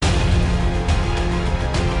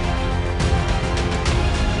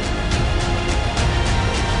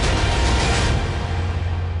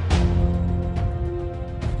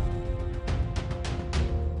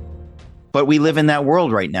But we live in that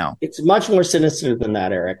world right now. It's much more sinister than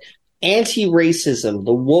that, Eric. Anti-racism,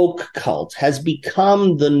 the woke cult, has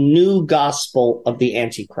become the new gospel of the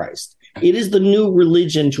Antichrist. It is the new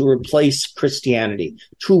religion to replace Christianity,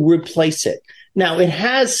 to replace it. Now, it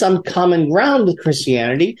has some common ground with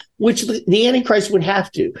Christianity, which the Antichrist would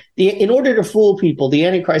have to. In order to fool people, the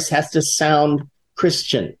Antichrist has to sound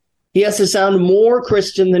Christian. He has to sound more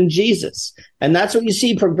Christian than Jesus. And that's what you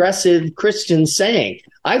see progressive Christians saying.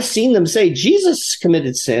 I've seen them say Jesus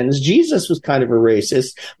committed sins. Jesus was kind of a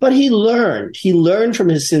racist, but he learned. He learned from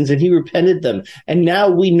his sins and he repented them. And now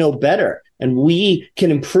we know better and we can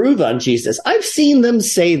improve on Jesus. I've seen them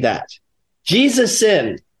say that. Jesus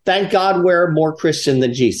sinned. Thank God we're more Christian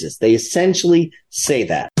than Jesus. They essentially say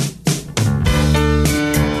that.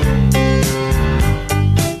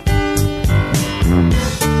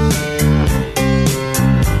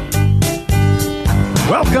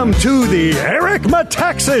 Welcome to the Eric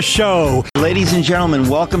Metaxas Show. Ladies and gentlemen,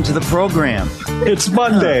 welcome to the program. It's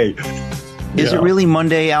Monday. Is it really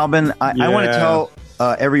Monday, Albin? I want to tell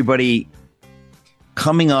everybody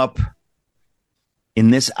coming up in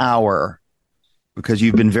this hour, because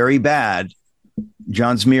you've been very bad,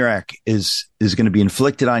 John Zmirak is going to be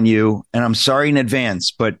inflicted on you. And I'm sorry in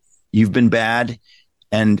advance, but you've been bad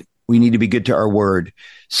and we need to be good to our word.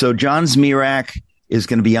 So John Zmirak is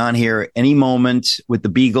going to be on here any moment with the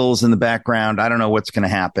Beagles in the background. I don't know what's going to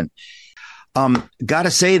happen. Got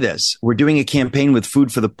to say this. We're doing a campaign with Food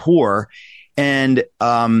for the Poor. And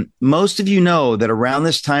most of you know that around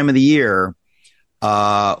this time of the year,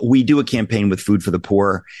 we do a campaign with Food for the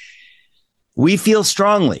Poor. We feel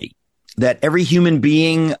strongly that every human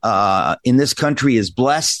being in this country is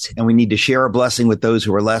blessed, and we need to share our blessing with those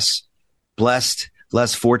who are less blessed,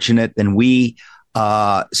 less fortunate than we.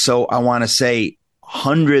 So I want to say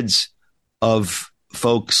hundreds of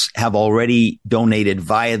folks have already donated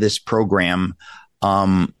via this program.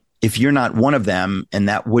 If you're not one of them, and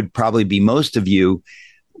that would probably be most of you,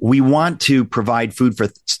 we want to provide food for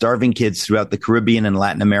starving kids throughout the Caribbean and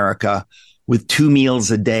Latin America with 2 meals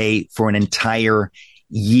a day for an entire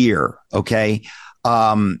year. Okay.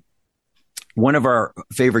 One of our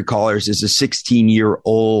favorite callers is a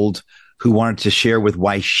 16-year-old who wanted to share with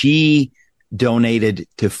why she donated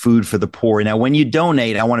to Food for the Poor. Now, when you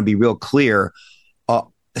donate, I want to be real clear,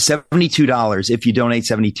 $72, if you donate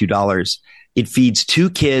 $72, it feeds 2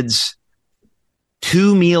 kids,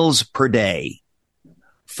 2 meals per day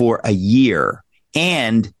for a year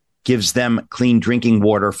and gives them clean drinking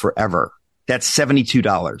water forever. That's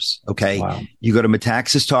 $72. Okay. Wow. You go to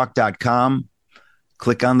metaxastalk.com,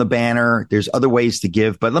 click on the banner. There's other ways to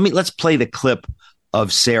give, but let's play the clip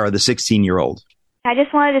of Sarah, the 16-year-old. I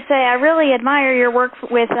just wanted to say I really admire your work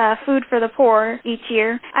with Food for the Poor each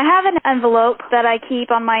year. I have an envelope that I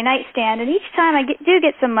keep on my nightstand, and each time I do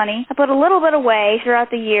get some money, I put a little bit away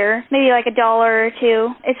throughout the year, maybe like $1 or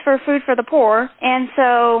 $2. It's for Food for the Poor. And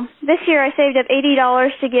so this year I saved up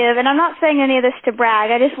 $80 to give, and I'm not saying any of this to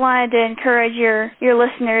brag. I just wanted to encourage your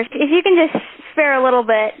listeners. If you can just spare a little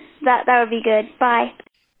bit, that would be good. Bye.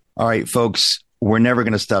 All right, folks, we're never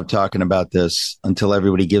going to stop talking about this until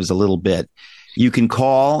everybody gives a little bit. You can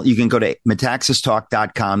call, you can go to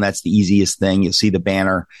metaxastalk.com. That's the easiest thing. You'll see the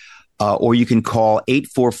banner. Or you can call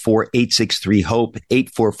 844-863-HOPE,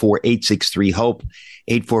 844-863-HOPE,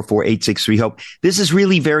 844-863-HOPE. This is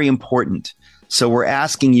really very important. So we're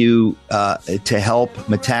asking you to help.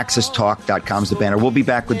 Metaxastalk.com is the banner. We'll be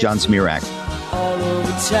back with John Zmirak. All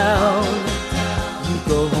over town, you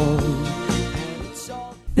go home.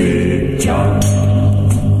 Big John.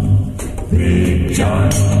 Big John.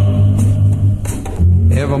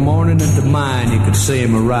 Every morning at the mine, you could see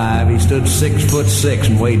him arrive. He stood 6'6"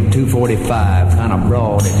 and weighed 245, kind of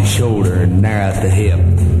broad at the shoulder and narrow at the hip.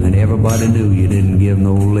 And everybody knew you didn't give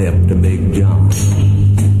no lip to Big John.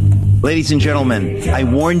 Ladies and gentlemen, I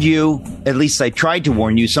warned you, at least I tried to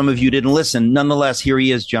warn you. Some of you didn't listen. Nonetheless, here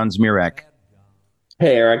he is, John Zmirak.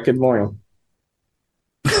 Hey, Eric. Good morning.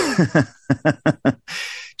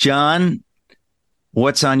 John,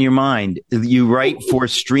 what's on your mind? You write for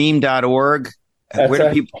stream.org.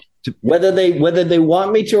 Where do people, whether they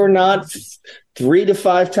want me to or not, 3 to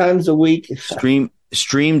 5 times a week.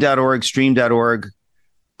 Stream.org.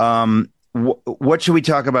 What should we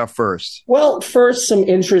talk about first? Well, first, some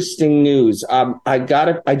interesting news.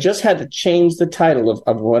 I just had to change the title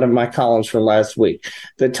of one of my columns from last week.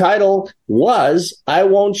 The title was, I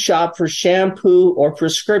won't shop for shampoo or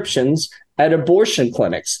prescriptions at abortion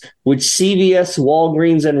clinics, which CVS,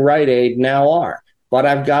 Walgreens, and Rite Aid now are. But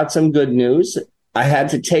I've got some good news. I had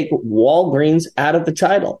to take Walgreens out of the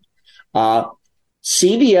title.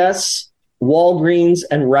 CVS, Walgreens,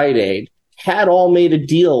 and Rite Aid had all made a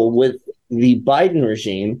deal with the Biden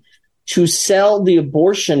regime to sell the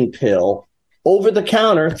abortion pill over the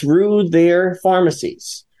counter through their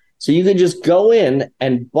pharmacies. So you can just go in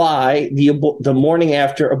and buy the morning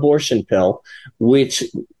after abortion pill, which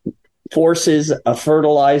forces a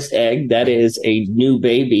fertilized egg, that is a new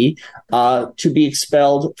baby, to be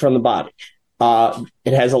expelled from the body.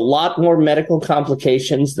 It has a lot more medical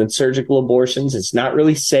complications than surgical abortions. It's not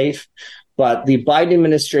really safe, but the Biden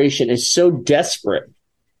administration is so desperate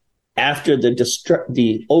after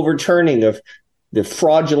the overturning of the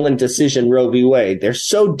fraudulent decision Roe v. Wade. They're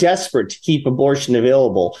so desperate to keep abortion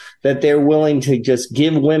available that they're willing to just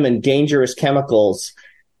give women dangerous chemicals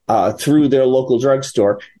through their local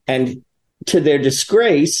drugstore. And to their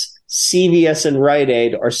disgrace, CVS and Rite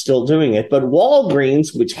Aid are still doing it. But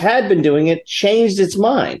Walgreens, which had been doing it, changed its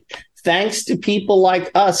mind. Thanks to people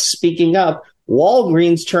like us speaking up,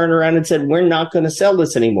 Walgreens turned around and said, we're not going to sell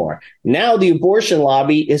this anymore. Now the abortion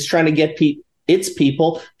lobby is trying to get its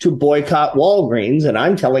people to boycott Walgreens. And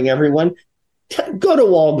I'm telling everyone, go to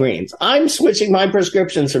Walgreens. I'm switching my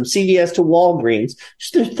prescriptions from CVS to Walgreens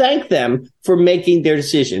just to thank them for making their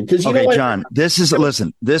decision. Because you know what, John, this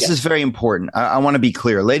is very important. I want to be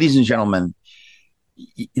clear. Ladies and gentlemen,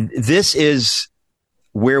 this is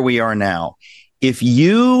where we are now. If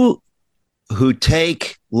you who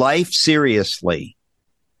take life seriously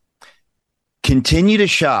continue to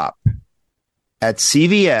shop at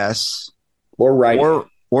CVS or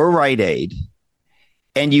Rite Aid,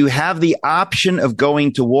 and you have the option of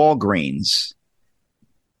going to Walgreens,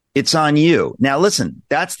 it's on you. Now, listen,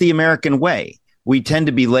 that's the American way. We tend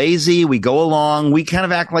to be lazy. We go along. We kind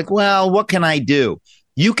of act like, well, what can I do?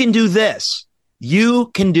 You can do this.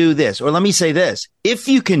 You can do this. Or let me say this. If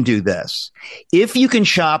you can do this, if you can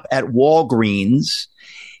shop at Walgreens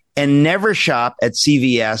and never shop at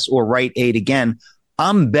CVS or Rite Aid again,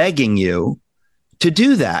 I'm begging you to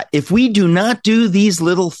do that. If we do not do these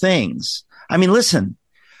little things, I mean, listen,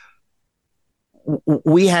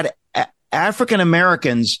 we had African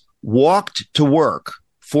Americans walked to work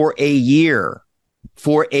for a year,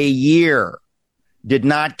 did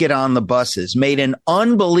not get on the buses, made an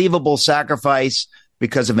unbelievable sacrifice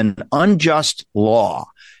because of an unjust law.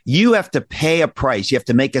 You have to pay a price. You have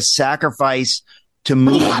to make a sacrifice to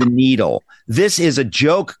move the needle. This is a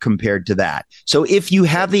joke compared to that. So if you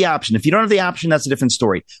have the option, if you don't have the option, that's a different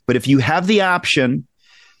story. But if you have the option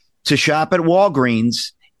to shop at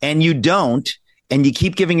Walgreens and you don't, and you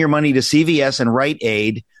keep giving your money to CVS and Rite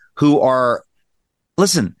Aid, who are,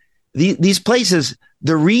 listen, these places,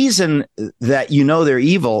 the reason that they're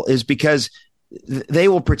evil is because they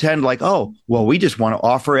will pretend like, oh, well, we just want to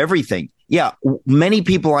offer everything. Yeah, many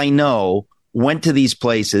people I know went to these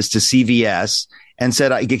places, to CVS, and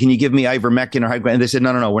said, can you give me ivermectin or hydroxychloroquine? And they said,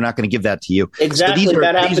 no, we're not going to give that to you. Exactly. So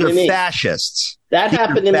these are fascists. That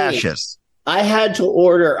happened to me. I had to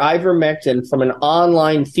order ivermectin from an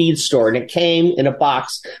online feed store, and it came in a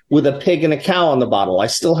box with a pig and a cow on the bottle. I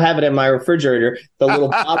still have it in my refrigerator, the little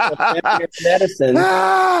bottle of medicine.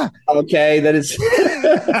 Okay, that is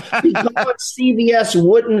because CVS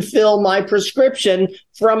wouldn't fill my prescription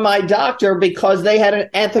from my doctor because they had an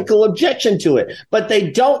ethical objection to it. But they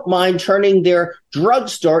don't mind turning their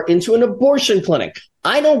drugstore into an abortion clinic.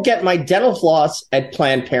 I don't get my dental floss at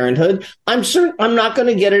Planned Parenthood. I'm certain I'm not going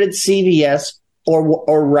to get it at CVS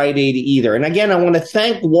or Rite Aid either. And again, I want to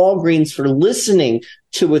thank Walgreens for listening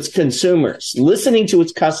to its consumers, listening to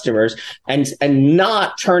its customers, and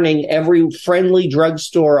not turning every friendly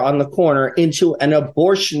drugstore on the corner into an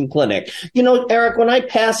abortion clinic. You know, Eric, when I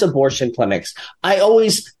pass abortion clinics, I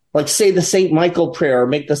always say the St. Michael prayer or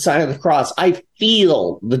make the sign of the cross. I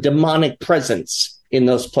feel the demonic presence in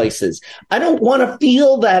those places. I don't want to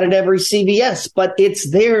feel that at every CVS, but it's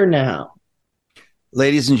there now.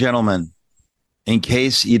 Ladies and gentlemen, in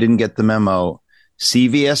case you didn't get the memo,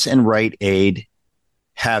 CVS and Rite Aid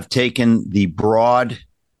have taken the broad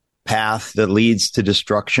path that leads to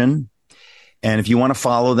destruction. And if you want to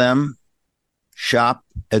follow them, shop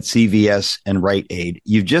at CVS and Rite Aid.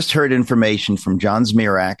 You've just heard information from John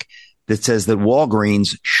Zmirak that says that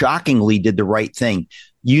Walgreens shockingly did the right thing.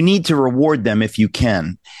 You need to reward them if you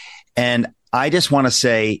can. And I just want to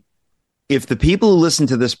say, if the people who listen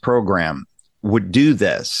to this program would do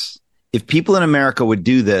this, if people in America would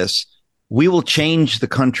do this, we will change the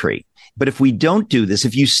country. But if we don't do this,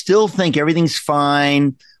 if you still think everything's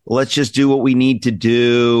fine, let's just do what we need to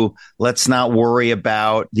do, let's not worry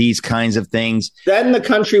about these kinds of things, then the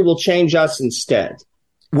country will change us instead.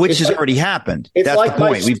 Which has already happened. That's the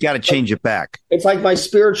point. We've got to change it back. It's like my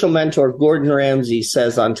spiritual mentor, Gordon Ramsay,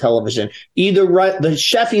 says on television, the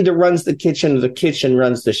chef either runs the kitchen or the kitchen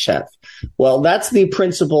runs the chef. Well, that's the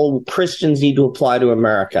principle Christians need to apply to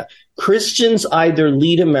America. Christians either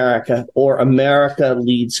lead America or America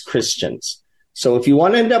leads Christians. So if you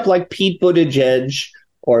want to end up like Pete Buttigieg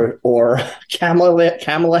or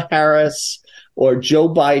Kamala Harris or Joe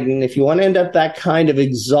Biden, if you want to end up that kind of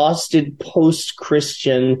exhausted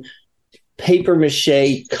post-Christian paper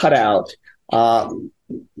mache cutout,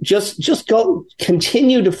 just go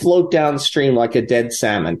continue to float downstream like a dead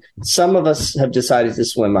salmon. Some of us have decided to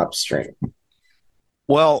swim upstream.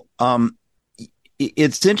 Well,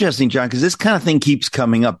 it's interesting, John, because this kind of thing keeps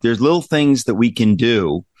coming up. There's little things that we can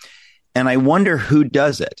do, and I wonder who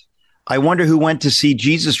does it. I wonder who went to see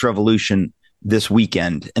Jesus Revolution this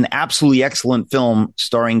weekend, an absolutely excellent film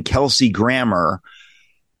starring Kelsey Grammer.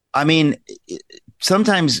 I mean,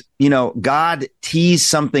 sometimes, God tees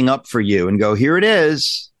something up for you and go, here it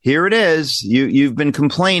is. Here it is. You've been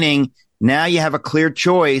complaining. Now you have a clear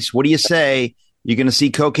choice. What do you say? You're going to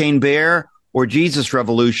see Cocaine Bear or Jesus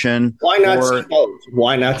Revolution? Why not see both?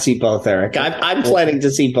 Why not see both, Eric? I'm planning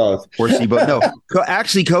to see both. Or see both. No,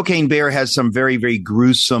 actually, Cocaine Bear has some very, very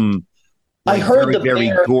gruesome. I heard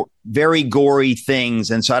very gory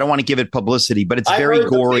things, and so I don't want to give it publicity, but it's very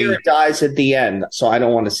gory. The bear dies at the end, so I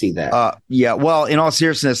don't want to see that. Yeah, well, in all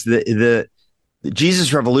seriousness, the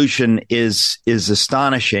Jesus Revolution is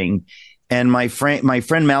astonishing, and my friend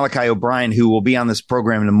Malachi O'Brien, who will be on this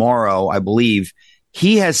program tomorrow, I believe,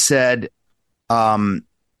 he has said, and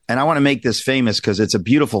I want to make this famous because it's a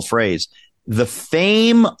beautiful phrase: the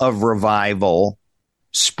fame of revival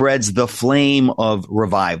spreads the flame of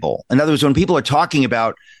revival. In other words, when people are talking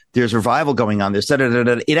about there's revival going on,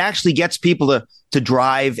 it actually gets people to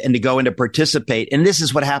drive and to go and to participate. And this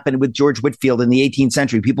is what happened with George Whitefield in the 18th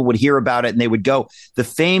century. People would hear about it and they would go. The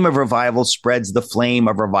fame of revival spreads the flame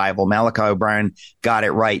of revival. Malachi O'Brien got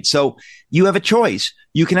it right. So you have a choice.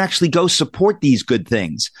 You can actually go support these good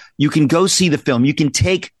things. You can go see the film. You can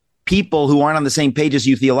take people who aren't on the same page as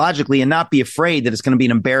you theologically and not be afraid that it's going to be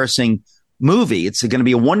an embarrassing movie. It's going to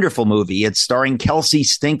be a wonderful movie. It's starring Kelsey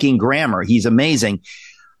Stinking Grammer. He's amazing.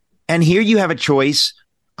 And here you have a choice.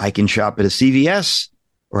 I can shop at a CVS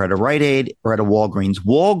or at a Rite Aid or at a Walgreens.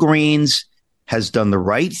 Walgreens has done the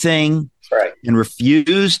right thing and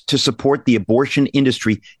refused to support the abortion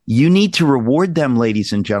industry. You need to reward them,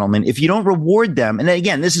 ladies and gentlemen. If you don't reward them, and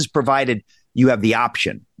again, this is provided you have the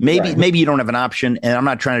option. Maybe you don't have an option, and I'm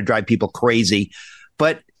not trying to drive people crazy.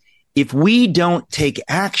 But if we don't take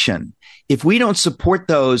action, if we don't support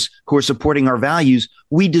those who are supporting our values,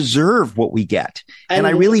 we deserve what we get. And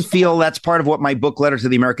I really feel that's part of what my book, Letter to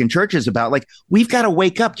the American Church, is about. Like, we've got to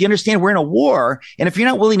wake up. Do you understand? We're in a war. And if you're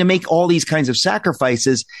not willing to make all these kinds of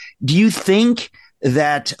sacrifices, do you think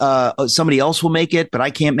that somebody else will make it, but I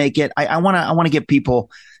can't make it? I want to get people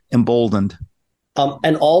emboldened.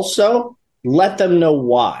 And also let them know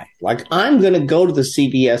why. Like, I'm going to go to the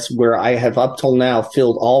CVS where I have up till now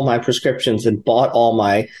filled all my prescriptions and bought all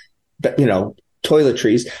my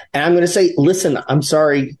toiletries. And I'm going to say, listen, I'm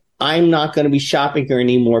sorry, I'm not going to be shopping here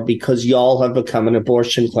anymore because y'all have become an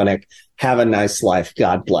abortion clinic. Have a nice life.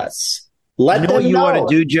 God bless. Let them know. You ought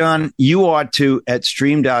to do, John? You ought to, at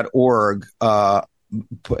stream.org,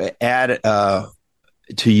 add to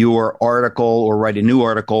your article or write a new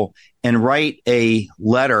article and write a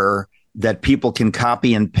letter that people can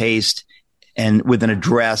copy and paste and with an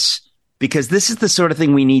address, because this is the sort of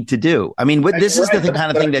thing we need to do. I mean, this is the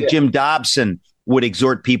kind of thing that Jim Dobson would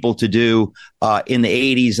exhort people to do in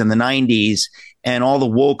the 80s and the 90s. And all the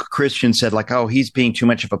woke Christians said, like, oh, he's being too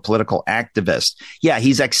much of a political activist. Yeah,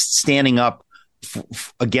 he's standing up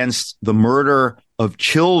against the murder of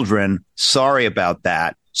children. Sorry about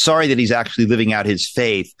that. Sorry that he's actually living out his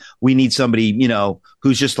faith. We need somebody,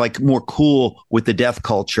 who's just like more cool with the death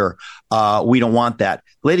culture. We don't want that.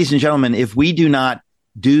 Ladies and gentlemen, if we do not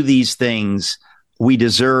do these things, we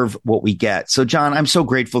deserve what we get. So, John, I'm so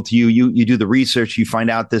grateful to you. You do the research. You find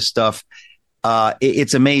out this stuff.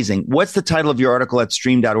 It's amazing. What's the title of your article at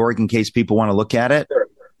stream.org in case people want to look at it?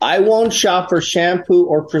 I won't shop for shampoo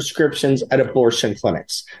or prescriptions at abortion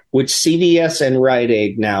clinics, which CVS and Rite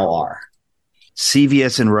Aid now are.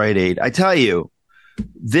 CVS and Rite Aid. I tell you,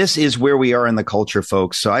 this is where we are in the culture,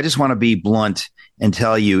 folks. So I just want to be blunt and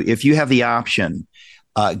tell you, if you have the option,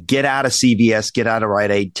 get out of CVS, get out of Rite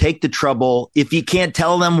Aid, take the trouble. If you can't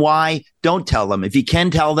tell them why, don't tell them. If you can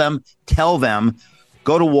tell them, tell them.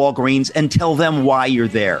 Go to Walgreens and tell them why you're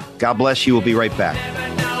there. God bless you. We'll be right back.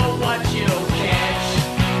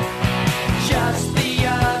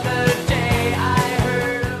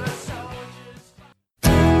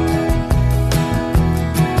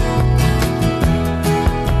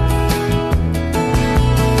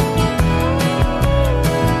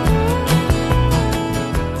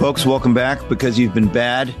 Folks, welcome back. Because you've been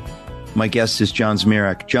bad, My guest is John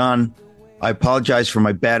Zmirak. John, I apologize for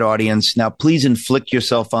my bad audience. Now, please inflict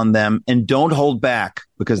yourself on them and don't hold back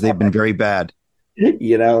because they've been very bad.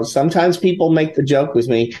 You know, sometimes people make the joke with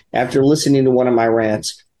me after listening to one of my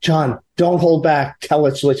rants. John, don't hold back. Tell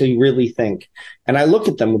us what you really think. And I look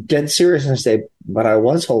at them dead serious and I say, but I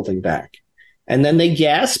was holding back. And then they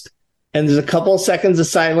gasp and there's a couple of seconds of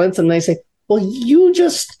silence and they say, well, you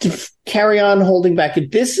just carry on holding back.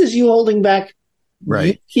 If this is you holding back,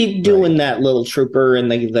 right, you keep doing that, little trooper,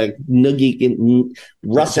 and the noogie can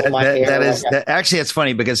rustle my hair. Actually, it's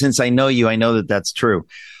funny because since I know you, I know that that's true.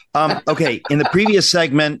 Okay, in the previous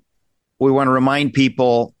segment, we want to remind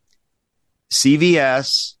people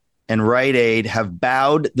CVS and Rite Aid have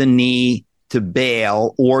bowed the knee to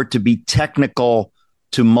Baal, or to be technical,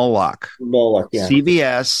 to Moloch. Moloch, yeah.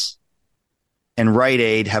 CVS and Rite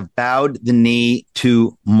Aid have bowed the knee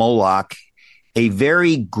to Moloch, a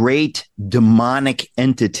very great demonic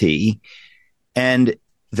entity, and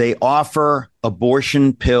they offer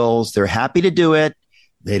abortion pills. They're happy to do it.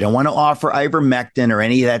 They don't want to offer ivermectin or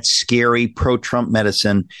any of that scary pro-Trump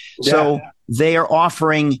medicine. Yeah. So they are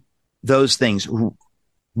offering those things.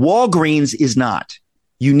 Walgreens is not.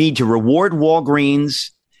 You need to reward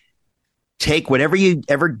Walgreens. Take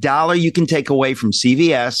whatever dollar you can take away from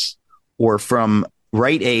CVS or from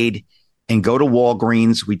Rite Aid and go to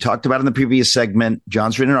Walgreens. We talked about it in the previous segment.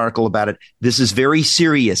 John's written an article about it. This is very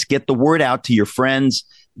serious. Get the word out to your friends.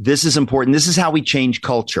 This is important. This is how we change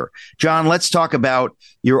culture. John, let's talk about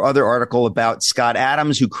your other article about Scott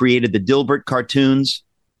Adams, who created the Dilbert cartoons.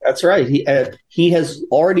 That's right. He has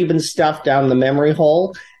already been stuffed down the memory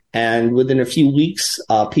hole. And within a few weeks,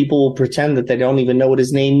 people will pretend that they don't even know what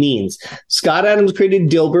his name means. Scott Adams created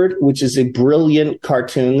Dilbert, which is a brilliant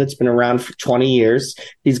cartoon that's been around for 20 years.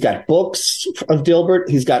 He's got books of Dilbert.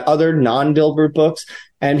 He's got other non-Dilbert books.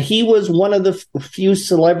 And he was one of the few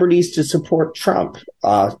celebrities to support Trump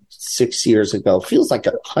 6 years ago. Feels like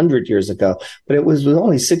 100 years ago, but it was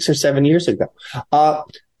only 6 or 7 years ago.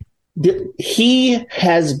 He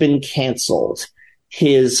has been canceled.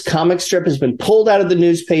 His comic strip has been pulled out of the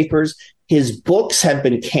newspapers. His books have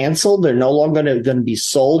been canceled. They're no longer going to be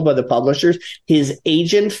sold by the publishers. His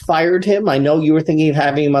agent fired him. I know you were thinking of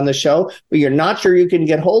having him on the show, but you're not sure you can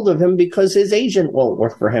get hold of him because his agent won't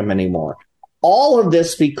work for him anymore. All of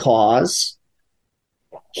this because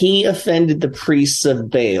he offended the priests of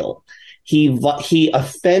Baal. He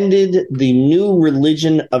offended the new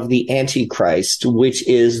religion of the Antichrist, which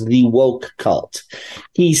is the woke cult.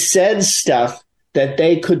 He said stuff that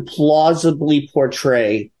they could plausibly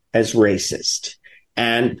portray as racist.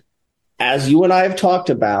 And as you and I have talked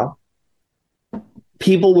about,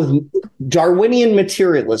 people with Darwinian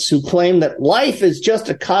materialists who claim that life is just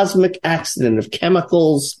a cosmic accident of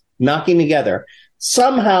chemicals knocking together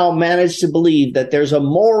somehow manage to believe that there's a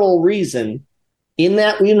moral reason in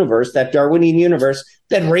that universe, that Darwinian universe,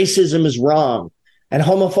 that racism is wrong and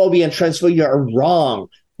homophobia and transphobia are wrong.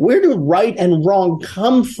 Where do right and wrong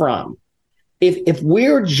come from? If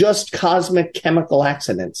we're just cosmic chemical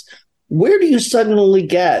accidents, where do you suddenly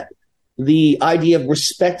get the idea of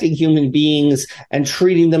respecting human beings and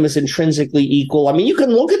treating them as intrinsically equal? I mean, you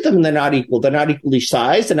can look at them and they're not equal. They're not equally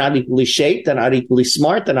sized. They're not equally shaped. They're not equally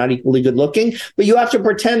smart. They're not equally good looking. But you have to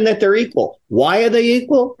pretend that they're equal. Why are they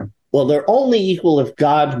equal? Well, they're only equal if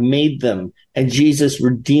God made them and Jesus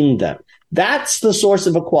redeemed them. That's the source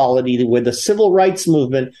of equality where the civil rights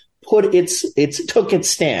movement took its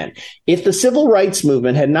stand. If the civil rights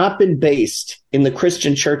movement had not been based in the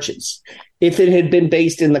Christian churches, if it had been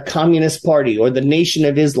based in the Communist Party or the Nation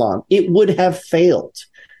of Islam, it would have failed.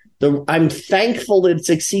 I'm thankful that it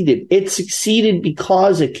succeeded. It succeeded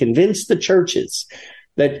because it convinced the churches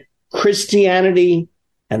that Christianity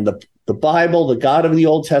and the Bible, the God of the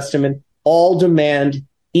Old Testament, all demand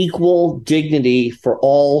equal dignity for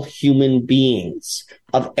all human beings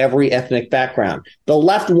of every ethnic background. The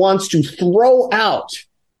left wants to throw out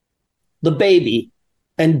the baby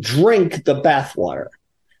and drink the bathwater.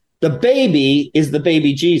 The baby is the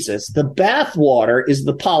baby Jesus. The bathwater is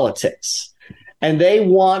the politics. And they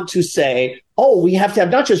want to say, oh, we have to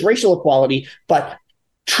have not just racial equality, but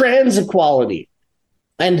trans equality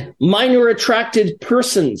and minor attracted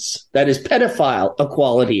persons, that is pedophile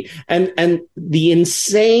equality, and the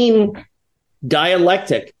insane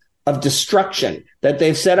dialectic of destruction that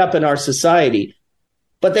they've set up in our society.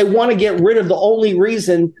 But they want to get rid of the only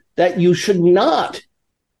reason that you should not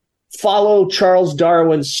follow Charles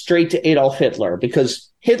Darwin straight to Adolf Hitler, because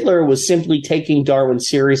Hitler was simply taking Darwin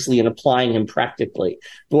seriously and applying him practically.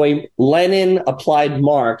 The way Lenin applied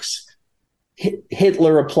Marx,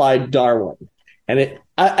 Hitler applied Darwin. And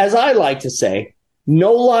as I like to say,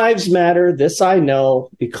 No lives matter. This I know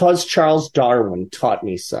because Charles Darwin taught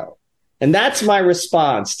me so. And that's my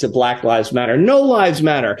response to Black Lives Matter. No lives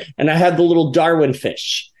matter. And I had the little Darwin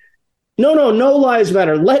fish. No lives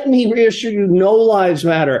matter. Let me reassure you, no lives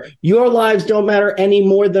matter. Your lives don't matter any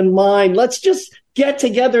more than mine. Let's just get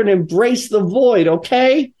together and embrace the void,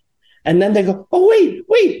 okay? And then they go, oh,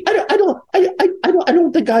 wait, I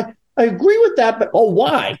don't think I agree with that, but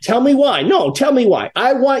why? Tell me why. No, tell me why.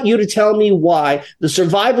 I want you to tell me why the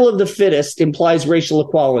survival of the fittest implies racial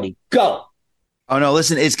equality. Go. Oh, no,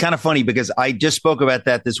 listen, it's kind of funny because I just spoke about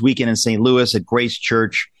that this weekend in St. Louis at Grace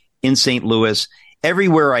Church in St. Louis.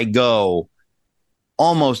 Everywhere I go,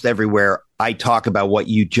 almost everywhere, I talk about what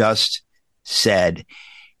you just said.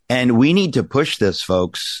 And we need to push this,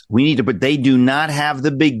 folks. But they do not have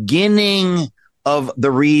the beginning of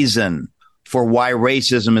the reason for why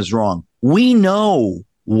racism is wrong. We know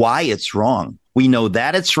why it's wrong. We know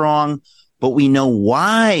that it's wrong, but we know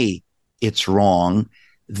why it's wrong.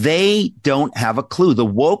 They don't have a clue. The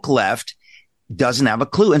woke left doesn't have a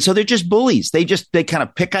clue. And so they're just bullies. They kind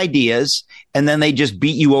of pick ideas and then they just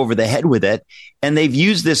beat you over the head with it. And they've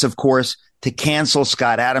used this, of course, to cancel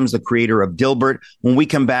Scott Adams, the creator of Dilbert. When we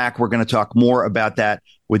come back, we're going to talk more about that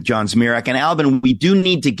with John Zmirak. And Albin, we do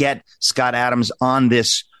need to get Scott Adams on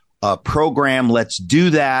this program. Let's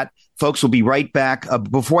do that. Folks, we'll be right back.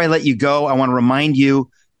 Before I let you go, I want to remind you,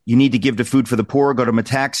 you need to give to Food for the Poor. Go to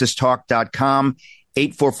metaxastalk.com,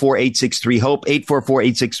 844-863-HOPE,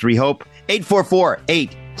 844-863-HOPE,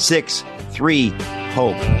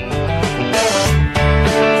 844-863-HOPE.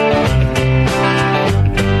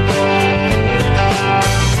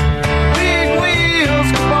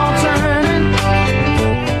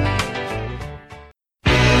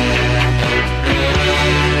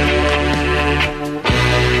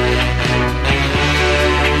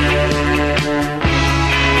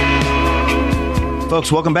 Folks,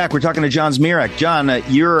 welcome back. We're talking to John Zmirak. John,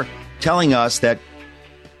 you're telling us that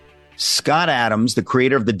Scott Adams, the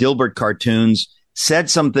creator of the Dilbert cartoons, said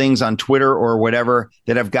some things on Twitter or whatever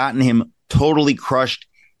that have gotten him totally crushed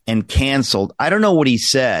and canceled. I don't know what he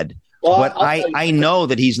said, but I know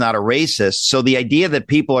that he's not a racist. So the idea that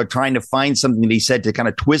people are trying to find something that he said to kind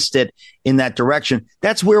of twist it in that direction,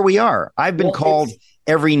 that's where we are. I've been called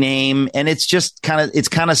every name, and it's just kind of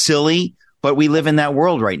silly. But we live in that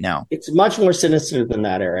world right now. It's much more sinister than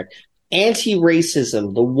that, Eric.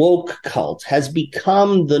 Anti-racism, the woke cult, has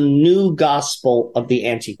become the new gospel of the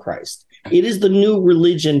Antichrist. It is the new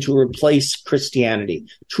religion to replace Christianity,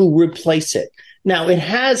 to replace it. Now, it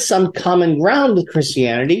has some common ground with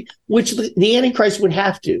Christianity, which the Antichrist would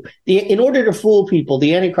have to. In order to fool people,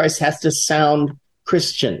 the Antichrist has to sound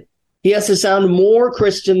Christian. He has to sound more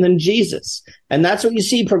Christian than Jesus. And that's what you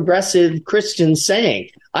see progressive Christians saying.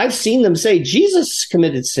 I've seen them say Jesus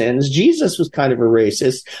committed sins. Jesus was kind of a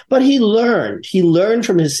racist, but he learned. He learned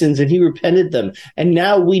from his sins and he repented them. And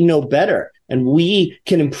now we know better and we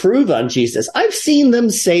can improve on Jesus. I've seen them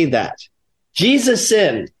say that. Jesus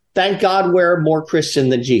sinned. Thank God we're more Christian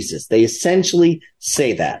than Jesus. They essentially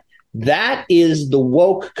say that. That is the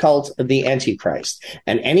woke cult of the Antichrist.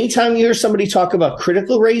 And anytime you hear somebody talk about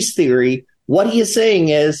critical race theory, what he is saying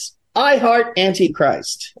is, I heart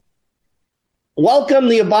Antichrist. Welcome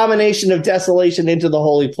the abomination of desolation into the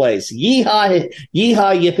holy place. Yeehaw,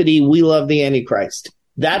 yippity, we love the Antichrist.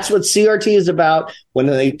 That's what CRT is about. When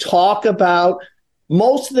they talk about,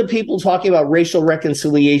 most of the people talking about racial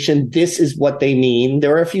reconciliation, this is what they mean.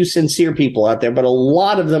 There are a few sincere people out there, but a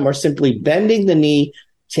lot of them are simply bending the knee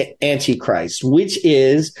to Antichrist, which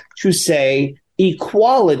is to say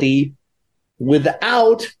equality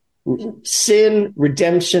without sin,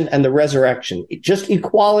 redemption, and the resurrection. Just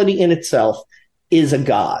equality in itself is a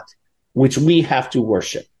God, which we have to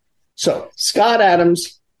worship. So Scott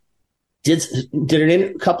Adams did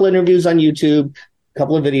a couple interviews on YouTube, a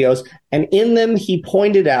couple of videos, and in them he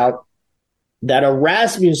pointed out that a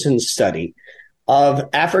Rasmussen study of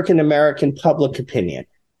African-American public opinion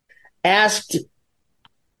asked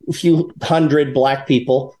a few hundred black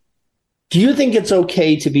people, do you think it's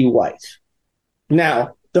okay to be white?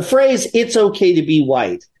 Now, the phrase, it's okay to be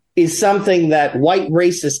white, is something that white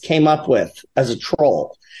racists came up with as a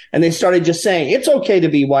troll. And they started just saying, it's okay to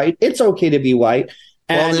be white. It's okay to be white.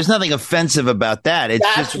 And well, there's nothing offensive about that.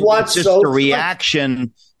 It's just a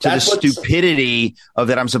reaction to the stupidity of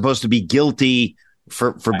that I'm supposed to be guilty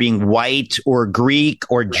for being white or Greek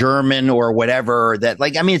or German or whatever. That,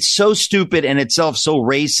 like, I mean, it's so stupid and itself so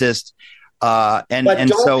racist. But don't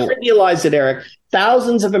trivialize it, Eric.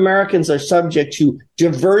 thousands of Americans are subject to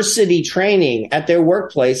diversity training at their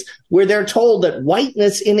workplace, where they're told that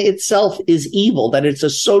whiteness in itself is evil, that it's a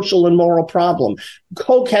social and moral problem.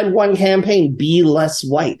 Coke had one campaign, be less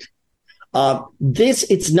white.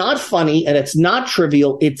 It's not funny and it's not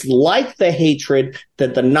trivial. It's like the hatred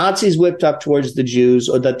that the Nazis whipped up towards the Jews,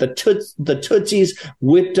 or that the Tutsis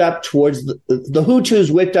whipped up towards the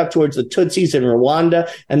Hutus whipped up towards the Tutsis in Rwanda,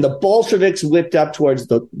 and the Bolsheviks whipped up towards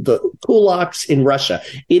the kulaks in Russia.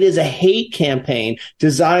 It is a hate campaign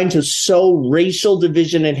designed to sow racial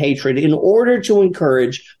division and hatred in order to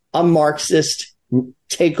encourage a Marxist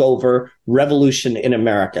takeover revolution in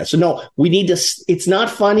America. So no, we need to, it's not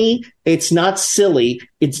funny. It's not silly.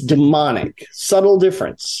 It's demonic. Subtle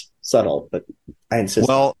difference. Subtle, but I insist.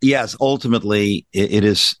 Well, yes, ultimately it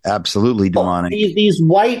is absolutely demonic. These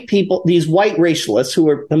white people, these white racialists who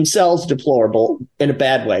are themselves deplorable in a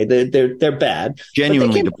bad way. They're bad.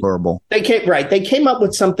 Genuinely deplorable. They came up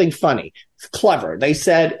with something funny, clever. They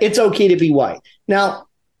said, it's okay to be white. Now,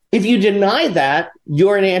 if you deny that,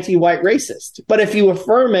 you're an anti-white racist. But if you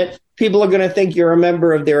affirm it, people are going to think you're a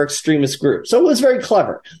member of their extremist group. So it was very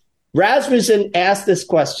clever. Rasmussen asked this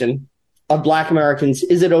question of Black Americans,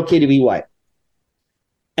 is it okay to be white?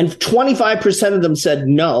 And 25% of them said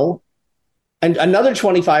no. And another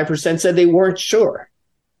 25% said they weren't sure.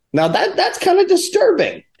 Now, that's kind of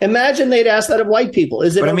disturbing. Imagine they'd ask that of white people.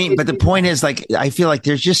 Is it? But the point is, like, I feel like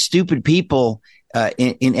there's just stupid people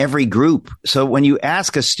in every group. So when you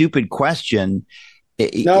ask a stupid question,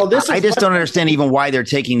 I just don't understand even why they're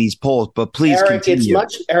taking these polls. But please, Eric, continue.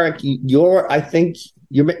 Eric, I think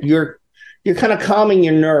you're kind of calming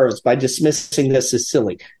your nerves by dismissing this as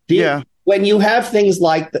silly. When you have things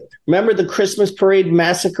like, remember the Christmas parade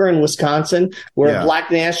massacre in Wisconsin, where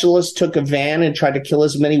Black nationalists took a van and tried to kill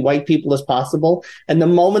as many white people as possible? And the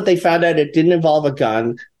moment they found out it didn't involve a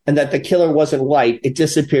gun and that the killer wasn't white, it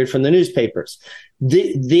disappeared from the newspapers.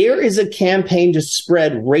 There is a campaign to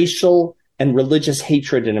spread racial and religious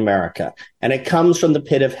hatred in America, and it comes from the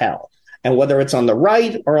pit of hell. And whether it's on the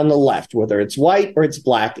right or on the left, whether it's white or it's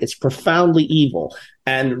Black, it's profoundly evil.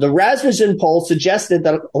 And the Rasmussen poll suggested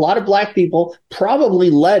that a lot of Black people,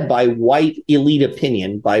 probably led by white elite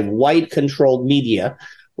opinion, by white controlled media,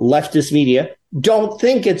 leftist media, don't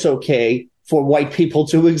think it's okay for white people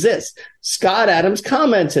to exist. Scott Adams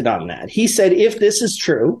commented on that. He said, if this is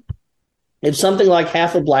true, if something like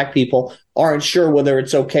half of Black people aren't sure whether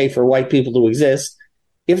it's okay for white people to exist,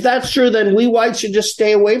 if that's true, then we whites should just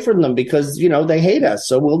stay away from them because, they hate us.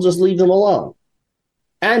 So we'll just leave them alone.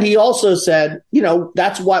 And he also said,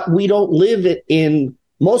 that's what we don't live in.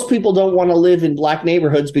 Most people don't want to live in Black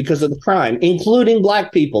neighborhoods because of the crime, including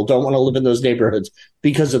Black people don't want to live in those neighborhoods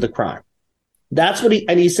because of the crime. That's what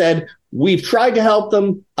he said, we've tried to help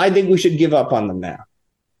them. I think we should give up on them now.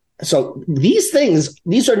 So these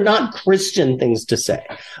are not Christian things to say.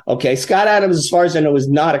 Okay. Scott Adams, as far as I know, is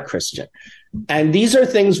not a Christian. And these are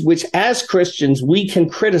things which, as Christians, we can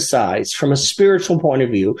criticize from a spiritual point of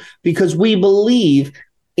view because we believe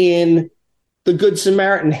in the Good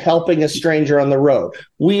Samaritan helping a stranger on the road.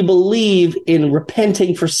 We believe in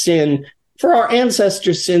repenting for sin, for our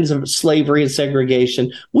ancestors' sins of slavery and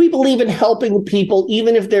segregation. We believe in helping people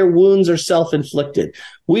even if their wounds are self-inflicted.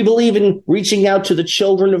 We believe in reaching out to the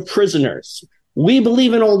children of prisoners. We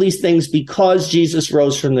believe in all these things because Jesus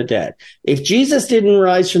rose from the dead. If Jesus didn't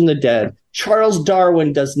rise from the dead, Charles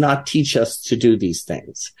Darwin does not teach us to do these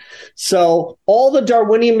things. So all the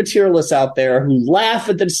Darwinian materialists out there who laugh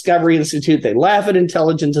at the Discovery Institute, they laugh at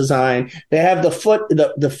intelligent design, they have the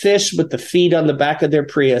fish with the feet on the back of their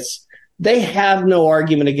Prius, they have no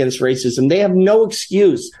argument against racism. They have no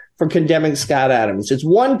excuse for condemning Scott Adams. It's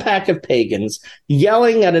one pack of pagans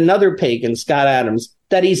yelling at another pagan, Scott Adams,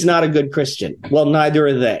 that he's not a good Christian. Well, neither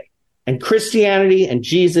are they. And Christianity and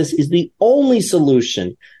Jesus is the only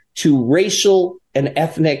solution to racial and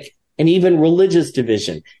ethnic and even religious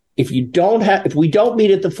division. If we don't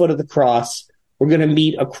meet at the foot of the cross, we're going to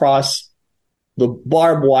meet across the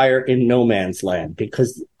barbed wire in no man's land,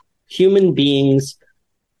 because human beings,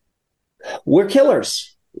 we're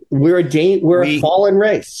killers. We're a fallen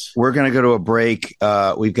race. We're going to go to a break.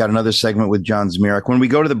 We've got another segment with John Zmirak. When we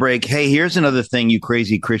go to the break, hey, here's another thing you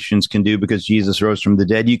crazy Christians can do because Jesus rose from the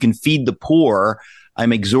dead. You can feed the poor.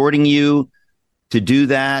 I'm exhorting you to do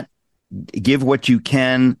that. Give what you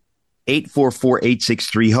can.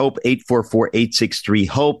 844-863-HOPE,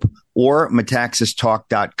 844-863-HOPE, or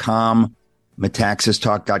metaxastalk.com.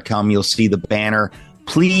 Metaxastalk.com. You'll see the banner.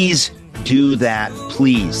 Please do that.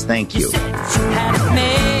 Please. Thank you. The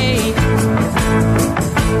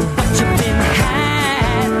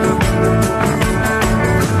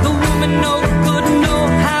woman no good, no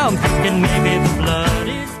how, and maybe the blood.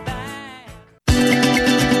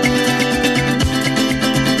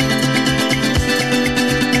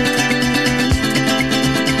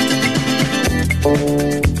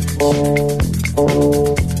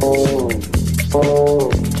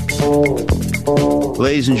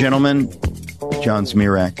 ladies and gentlemen, John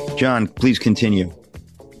Zmirak. John, please continue.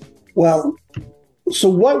 Well, so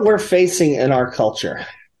what we're facing in our culture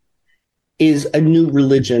is a new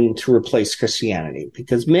religion to replace Christianity,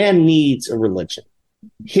 because man needs a religion.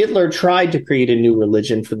 Hitler tried to create a new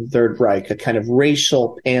religion for the Third Reich, a kind of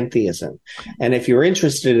racial pantheism. And if you're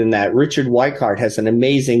interested in that, Richard Weikart has an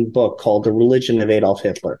amazing book called The Religion of Adolf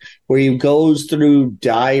Hitler, where he goes through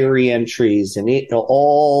diary entries and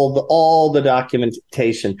all the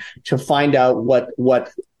documentation to find out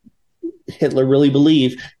what Hitler really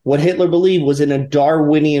believed. What Hitler believed was in a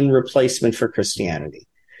Darwinian replacement for Christianity.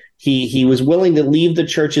 He was willing to leave the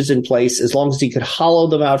churches in place as long as he could hollow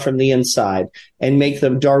them out from the inside and make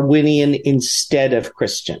them Darwinian instead of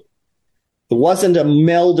Christian. It wasn't a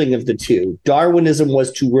melding of the two. Darwinism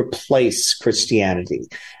was to replace Christianity.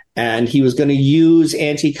 And he was going to use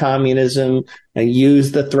anti-communism and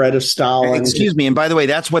use the threat of Stalin. Excuse me. And by the way,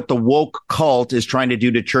 that's what the woke cult is trying to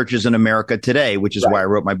do to churches in America today, which is why I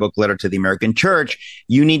wrote my book, Letter to the American Church.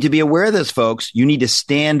 You need to be aware of this, folks. You need to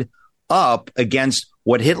stand up against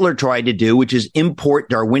what Hitler tried to do, which is import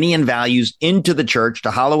Darwinian values into the church to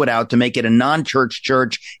hollow it out, to make it a non-church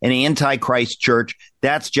church, an anti-Christ church.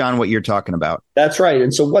 That's, John, what you're talking about. That's right.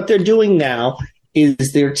 And so what they're doing now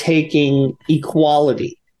is they're taking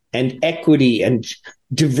equality and equity and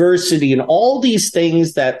diversity and all these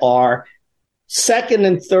things that are second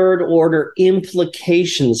and third order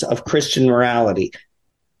implications of Christian morality,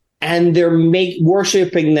 and they're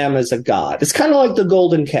worshiping them as a god. It's kind of like the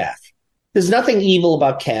golden calf. There's nothing evil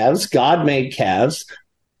about calves. God made calves.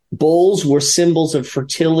 Bulls were symbols of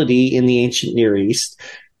fertility in the ancient Near East.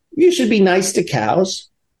 You should be nice to cows.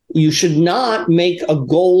 You should not make a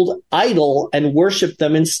gold idol and worship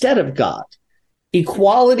them instead of God.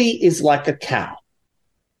 Equality is like a cow.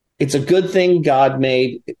 It's a good thing God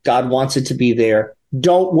made. God wants it to be there.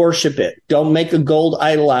 Don't worship it. Don't make a gold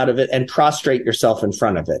idol out of it and prostrate yourself in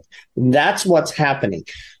front of it. That's what's happening.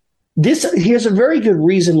 Here's a very good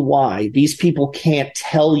reason why these people can't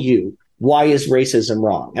tell you why is racism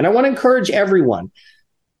wrong. And I want to encourage everyone,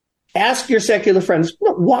 ask your secular friends,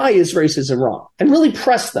 why is racism wrong? And really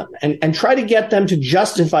press them and try to get them to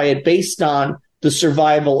justify it based on the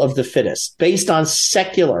survival of the fittest, based on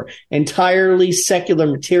entirely secular,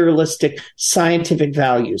 materialistic, scientific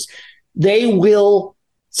values.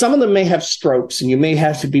 Some of them may have strokes, and you may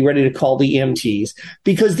have to be ready to call the EMTs,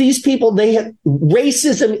 because these people,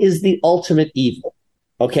 racism is the ultimate evil.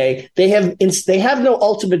 Okay. They have no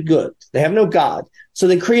ultimate good. They have no God. So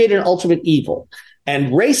they create an ultimate evil,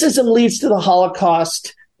 and racism leads to the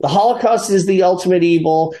Holocaust. The Holocaust is the ultimate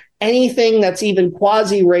evil. Anything that's even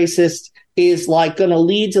quasi-racist is like going to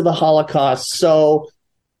lead to the Holocaust. So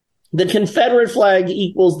the Confederate flag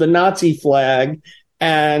equals the Nazi flag,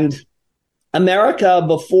 and America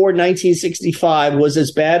before 1965 was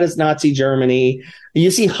as bad as Nazi Germany.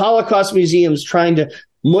 You see Holocaust museums trying to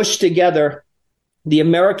mush together the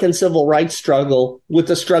American civil rights struggle with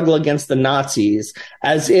the struggle against the Nazis,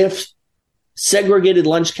 as if segregated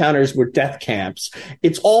lunch counters were death camps.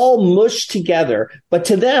 It's all mushed together. But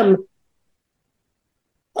to them,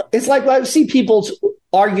 it's like I see people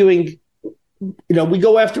arguing, we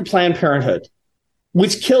go after Planned Parenthood,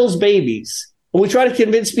 which kills babies. And we try to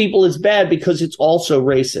convince people it's bad because it's also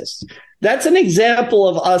racist. That's an example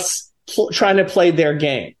of us trying to play their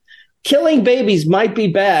game. Killing babies might be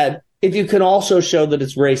bad if you can also show that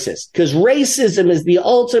it's racist, because racism is the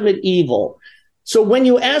ultimate evil. So when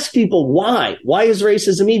you ask people why is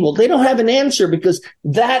racism evil, they don't have an answer, because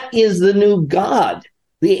that is the new God.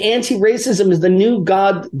 The anti-racism is the new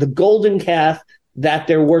God, the golden calf that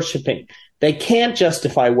they're worshiping. They can't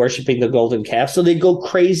justify worshiping the golden calf, so they go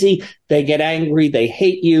crazy, they get angry, they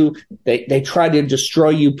hate you, they try to destroy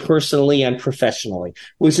you personally and professionally,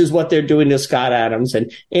 which is what they're doing to Scott Adams.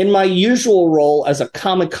 And in my usual role as a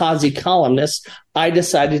kamikaze columnist, I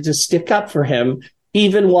decided to stick up for him,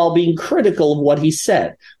 even while being critical of what he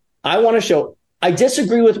said. I want to show I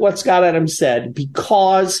disagree with what Scott Adams said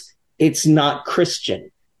because it's not Christian.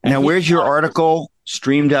 Now, where's your article?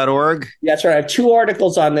 Stream.org? That's right. I have two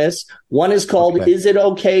articles on this. One is called, Is It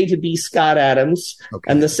Okay to Be Scott Adams?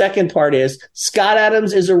 Okay. And the second part is, Scott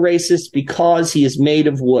Adams is a racist because he is made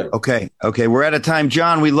of wood. Okay. We're out of time.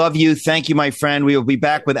 John, we love you. Thank you, my friend. We will be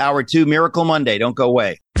back with Hour 2, Miracle Monday. Don't go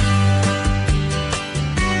away.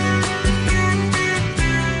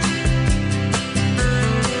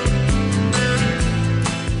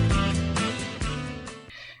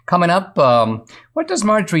 Coming up, what does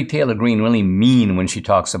Marjorie Taylor Greene really mean when she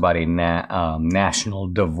talks about a national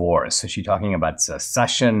divorce? Is she talking about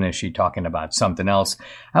secession? Is she talking about something else?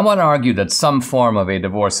 I want to argue that some form of a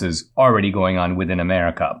divorce is already going on within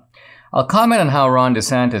America. I'll comment on how Ron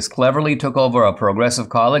DeSantis cleverly took over a progressive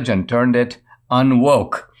college and turned it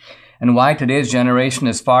unwoke, and why today's generation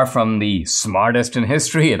is far from the smartest in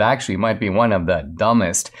history. It actually might be one of the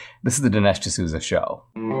dumbest. This is the Dinesh D'Souza Show.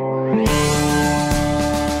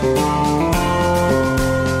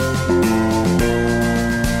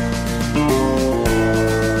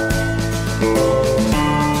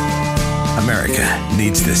 America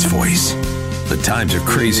needs this voice. The times are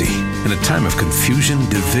crazy. In a time of confusion,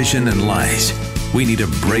 division, and lies, we need a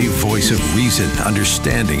brave voice of reason,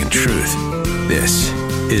 understanding, and truth. This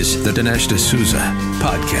is the Dinesh D'Souza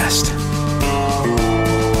Podcast.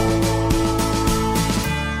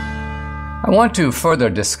 I want to further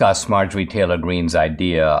discuss Marjorie Taylor Greene's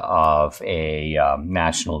idea of a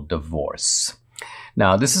national divorce.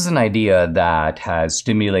 Now, this is an idea that has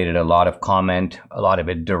stimulated a lot of comment, a lot of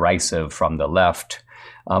it derisive from the left,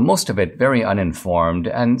 most of it very uninformed,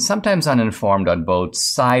 and sometimes uninformed on both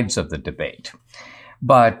sides of the debate.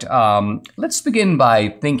 But let's begin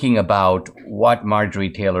by thinking about what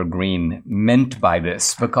Marjorie Taylor Greene meant by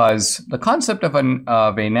this, because the concept of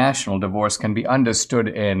a national divorce can be understood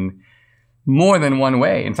in more than one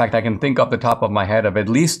way. In fact, I can think off the top of my head of at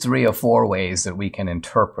least 3 or 4 ways that we can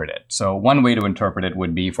interpret it. So one way to interpret it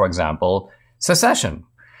would be, for example, secession.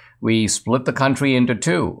 We split the country into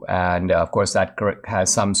 2. And of course, that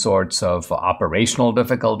has some sorts of operational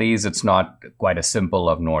difficulties. It's not quite as simple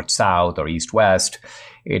of north-south or east-west.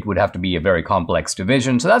 It would have to be a very complex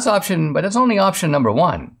division. So that's option, but it's only option number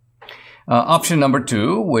 1. Option number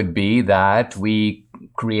 2 would be that we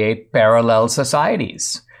create parallel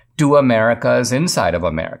societies. 2 Americas inside of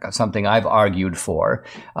America, something I've argued for,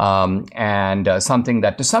 and something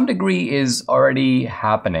that to some degree is already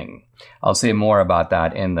happening. I'll say more about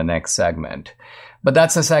that in the next segment. But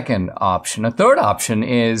that's the second option. A third option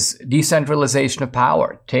is decentralization of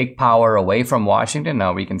power. Take power away from Washington.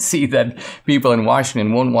 Now we can see that people in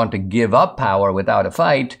Washington won't want to give up power without a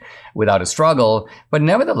fight, without a struggle. But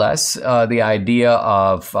nevertheless, the idea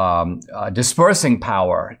of dispersing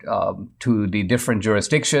power to the different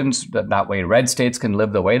jurisdictions, that way red states can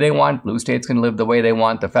live the way they want, blue states can live the way they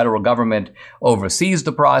want. The federal government oversees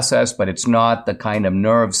the process, but it's not the kind of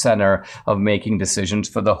nerve center of making decisions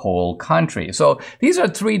for the whole country. So these are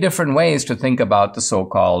 3 different ways to think about the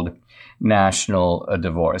so-called national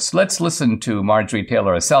divorce. Let's listen to Marjorie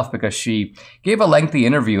Taylor herself, because she gave a lengthy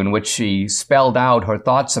interview in which she spelled out her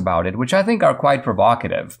thoughts about it, which I think are quite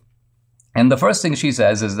provocative. And the first thing she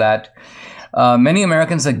says is that many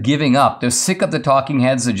Americans are giving up. They're sick of the talking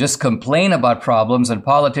heads that just complain about problems and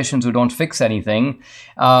politicians who don't fix anything,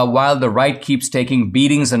 while the right keeps taking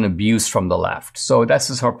beatings and abuse from the left. So this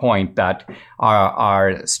is her point, that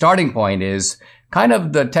our starting point is kind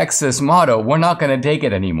of the Texas motto: we're not going to take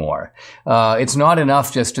it anymore. It's not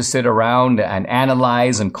enough just to sit around and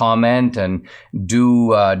analyze and comment and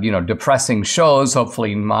do, depressing shows,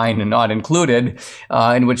 hopefully mine not included,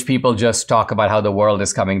 in which people just talk about how the world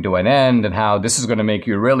is coming to an end and how this is going to make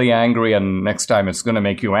you really angry and next time it's going to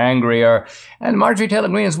make you angrier. And Marjorie Taylor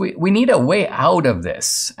Greene is, we need a way out of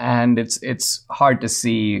this. And it's hard to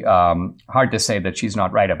say that she's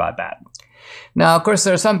not right about that. Now, of course,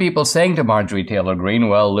 there are some people saying to Marjorie Taylor Greene,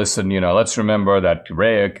 well, listen, let's remember that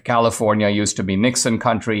California used to be Nixon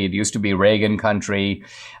country. It used to be Reagan country.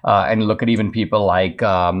 And look at even people like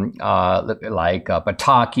Pataki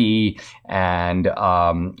and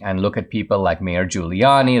look at people like Mayor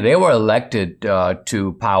Giuliani. They were elected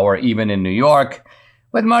to power even in New York.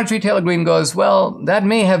 But Marjorie Taylor Greene goes, well, that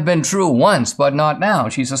may have been true once, but not now.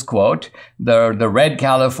 She says, quote, the red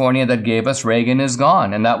California that gave us Reagan is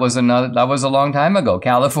gone. And that was a long time ago.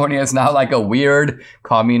 California is now like a weird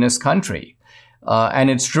communist country. And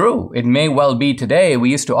it's true. It may well be today.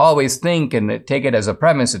 We used to always think and take it as a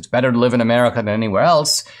premise, it's better to live in America than anywhere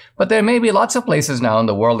else. But there may be lots of places now in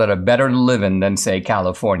the world that are better to live in than, say,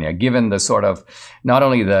 California, given the sort of not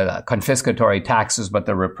only the confiscatory taxes, but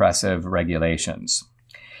the repressive regulations.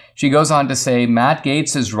 She goes on to say, Matt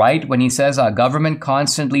Gaetz is right when he says our government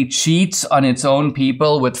constantly cheats on its own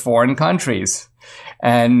people with foreign countries.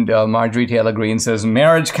 And Marjorie Taylor Greene says,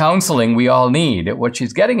 marriage counseling we all need. What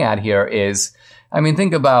she's getting at here is,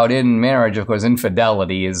 think about in marriage, of course,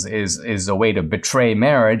 infidelity is a way to betray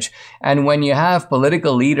marriage. And when you have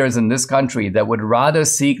political leaders in this country that would rather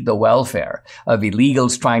seek the welfare of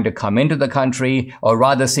illegals trying to come into the country, or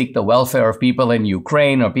rather seek the welfare of people in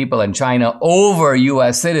Ukraine or people in China over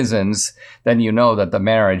U.S. citizens, then you know that the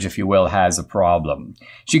marriage, if you will, has a problem.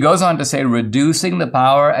 She goes on to say, reducing the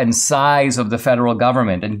power and size of the federal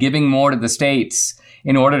government and giving more to the states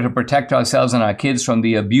in order to protect ourselves and our kids from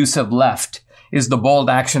the abusive left is the bold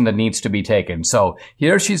action that needs to be taken. So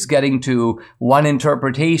here she's getting to one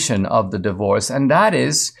interpretation of the divorce, and that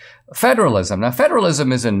is federalism. Now,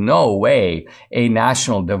 federalism is in no way a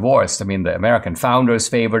national divorce. I mean, the American founders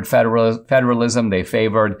favored federalism. They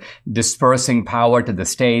favored dispersing power to the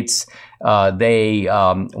states. They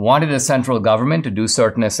wanted a central government to do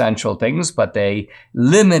certain essential things, but they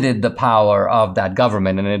limited the power of that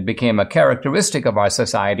government. And it became a characteristic of our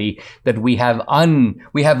society that we have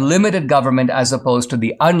limited government as opposed to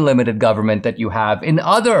the unlimited government that you have in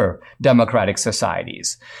other democratic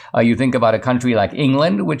societies. You think about a country like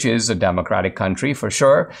England, which is a democratic country for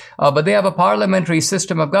sure, but they have a parliamentary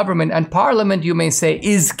system of government, and parliament, you may say,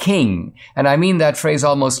 is king. And I mean that phrase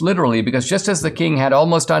almost literally, because just as the king had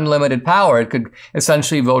almost unlimited power, it could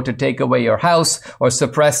essentially vote to take away your house or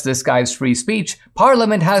suppress this guy's free speech.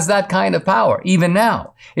 Parliament has that kind of power, even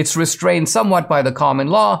now. It's restrained somewhat by the common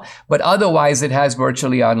law, but otherwise it has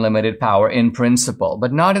virtually unlimited power in principle,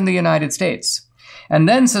 but not in the United States. And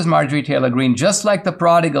then, says Marjorie Taylor Greene, just like the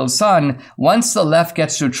prodigal son, once the left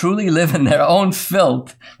gets to truly live in their own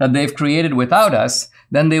filth that they've created without us,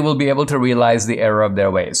 then they will be able to realize the error of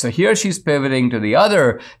their ways. So here she's pivoting to the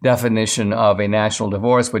other definition of a national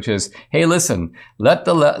divorce, which is, hey, listen, let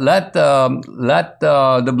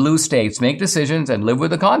the blue states make decisions and live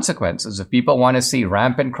with the consequences. If people want to see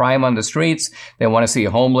rampant crime on the streets, they want to see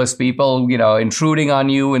homeless people, intruding on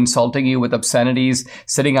you, insulting you with obscenities,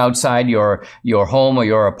 sitting outside your home or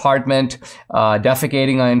your apartment,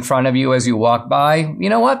 defecating in front of you as you walk by. You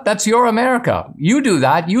know what? That's your America. You do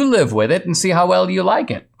that. You live with it and see how well you like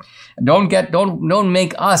it. Don't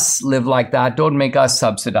make us live like that. Don't make us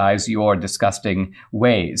subsidize your disgusting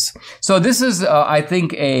ways. So this is, I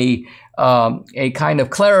think, a kind of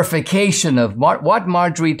clarification of what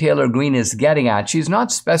Marjorie Taylor Greene is getting at. She's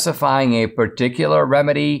not specifying a particular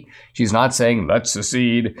remedy. She's not saying, let's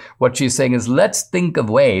secede. What she's saying is, let's think of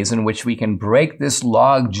ways in which we can break this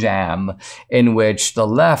log jam in which the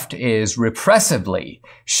left is repressively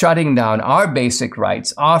shutting down our basic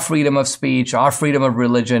rights, our freedom of speech, our freedom of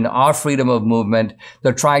religion, our freedom of movement.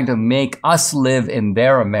 They're trying to make us live in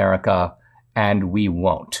their America, and we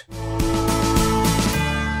won't.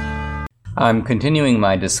 I'm continuing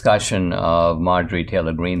my discussion of Marjorie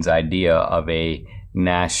Taylor Greene's idea of a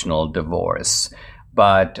national divorce.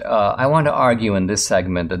 But I want to argue in this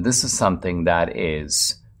segment that this is something that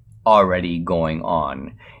is already going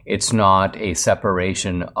on. It's not a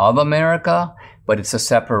separation of America, but it's a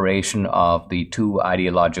separation of the two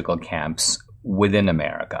ideological camps within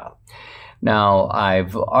America. Now,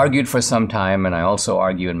 I've argued for some time, and I also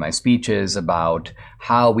argue in my speeches about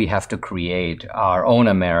how we have to create our own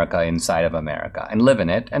America inside of America and live in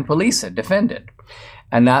it and police it, defend it.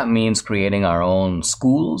 And that means creating our own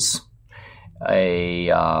schools,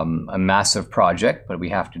 a massive project, but we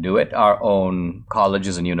have to do it, our own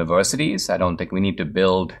colleges and universities. I don't think we need to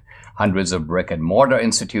build hundreds of brick and mortar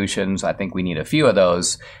institutions. I think we need a few of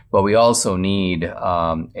those, but we also need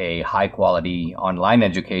a high quality online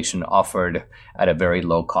education offered at a very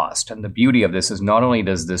low cost. And the beauty of this is not only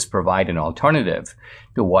does this provide an alternative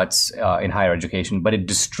to what's in higher education, but it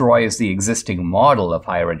destroys the existing model of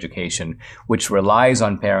higher education, which relies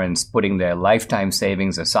on parents putting their lifetime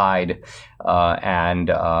savings aside and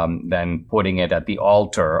then putting it at the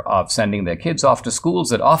altar of sending their kids off to schools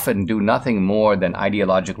that often do nothing more than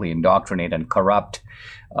ideologically indoctrinate and corrupt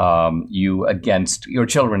your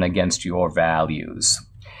children against your values.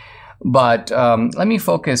 But let me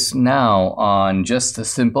focus now on just the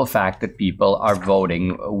simple fact that people are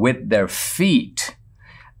voting with their feet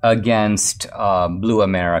against blue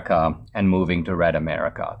America and moving to red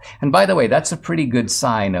America. And by the way, that's a pretty good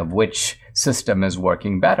sign of which system is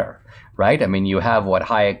working better, right? I mean, you have what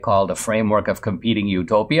Hayek called a framework of competing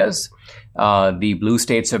utopias. The blue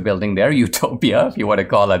states are building their utopia, if you want to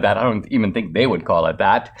call it that. I don't even think they would call it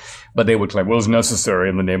that, but they would claim, well, it's necessary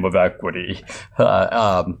in the name of equity.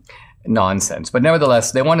 Nonsense. But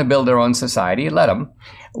nevertheless, they want to build their own society. Let them.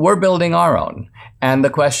 We're building our own. And the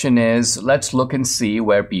question is, let's look and see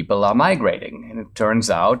where people are migrating. And it turns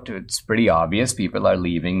out it's pretty obvious people are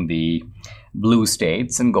leaving the blue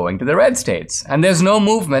states and going to the red states. And there's no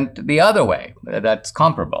movement the other way that's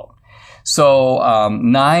comparable. So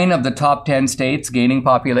 9 of the top 10 states gaining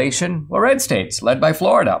population were red states, led by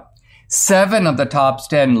Florida. 7 of the top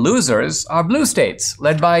 10 losers are blue states,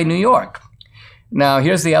 led by New York. Now,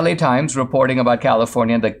 here's the LA Times reporting about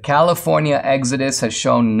California. The California exodus has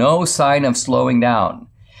shown no sign of slowing down.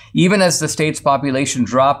 Even as the state's population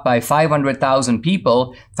dropped by 500,000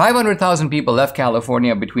 people, 500,000 people left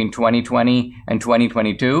California between 2020 and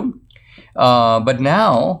 2022. But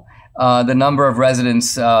now the number of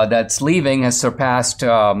residents that's leaving has surpassed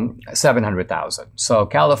 700,000. So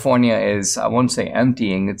California is, I won't say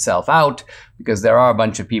emptying itself out, because there are a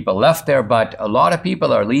bunch of people left there, but a lot of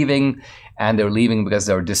people are leaving, and they're leaving because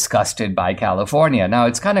they're disgusted by California. Now,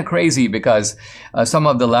 it's kind of crazy because some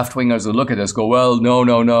of the left-wingers who look at this go, well,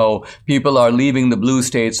 no. People are leaving the blue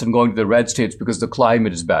states and going to the red states because the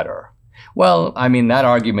climate is better. Well, I mean, that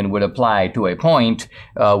argument would apply to a point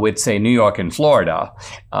with, say, New York and Florida.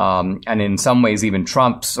 And in some ways, even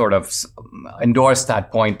Trump sort of endorsed that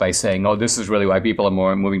point by saying, oh, this is really why people are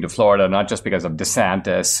more moving to Florida, not just because of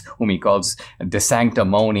DeSantis, whom he calls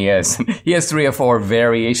DeSanctimonious. He has 3 or 4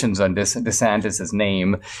 variations on DeSantis'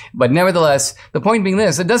 name. But nevertheless, the point being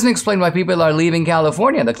this, it doesn't explain why people are leaving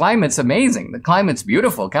California. The climate's amazing. The climate's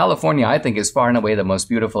beautiful. California, I think, is far and away the most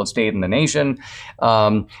beautiful state in the nation.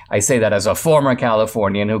 I say that as a former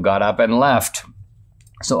Californian who got up and left.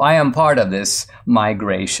 So I am part of this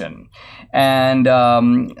migration. And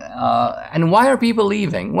why are people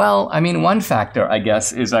leaving? Well, I mean, one factor, I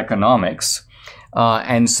guess, is economics.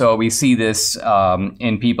 And so we see this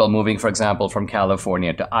in people moving, for example, from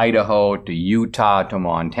California to Idaho, to Utah, to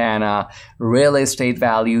Montana. Real estate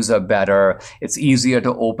values are better. It's easier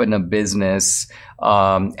to open a business.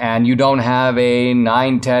 And you don't have a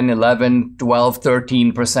 9, 10, 11, 12,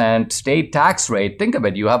 13% state tax rate. Think of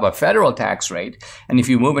it. You have a federal tax rate. And if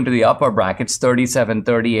you move into the upper brackets, 37,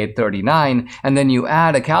 38, 39, and then you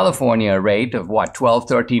add a California rate of 12,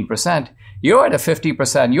 13%, you're at a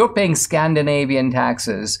 50%. You're paying Scandinavian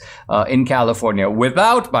taxes in California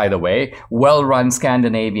without, by the way, well-run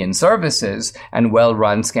Scandinavian services and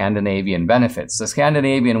well-run Scandinavian benefits. The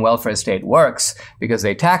Scandinavian welfare state works because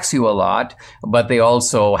they tax you a lot, but they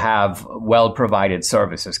also have well-provided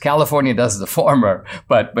services. California does the former,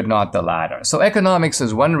 but not the latter. So economics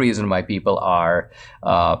is one reason why people are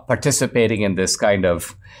participating in this kind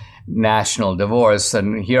of national divorce.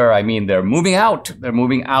 And here, I mean, they're moving out. They're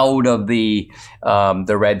moving out of the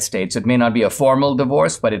red states. It may not be a formal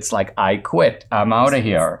divorce, but it's like, I quit. I'm out of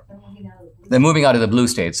here. They're moving out of the blue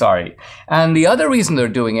states, sorry. And the other reason they're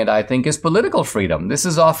doing it, I think, is political freedom. This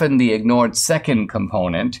is often the ignored second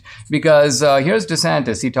component, because here's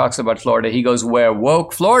DeSantis. He talks about Florida. He goes,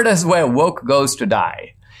 Florida is where woke goes to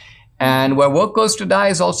die. And where woke goes to die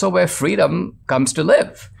is also where freedom comes to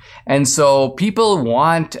live. And so people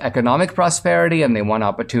want economic prosperity and they want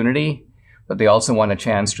opportunity, but they also want a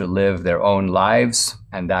chance to live their own lives.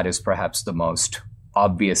 And that is perhaps the most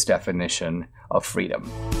obvious definition of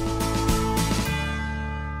freedom.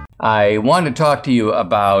 I want to talk to you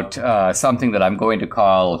about something that I'm going to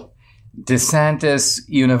call DeSantis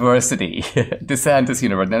University. DeSantis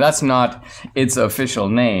University. Now, that's not its official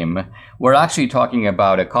name. We're actually talking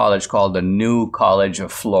about a college called the New College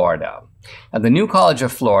of Florida. Now, the New College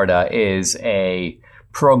of Florida is a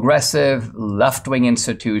progressive left-wing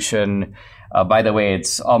institution. By the way,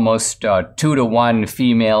 it's almost 2-to-1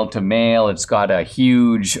 female to male. It's got a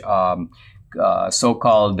huge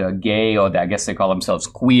so-called gay, or I guess they call themselves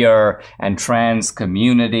queer and trans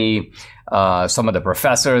community. Some of the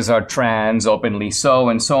professors are trans, openly so,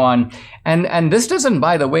 and so on. And this doesn't,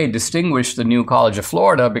 by the way, distinguish the New College of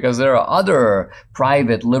Florida, because there are other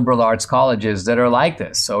private liberal arts colleges that are like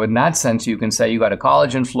this. So in that sense, you can say you got a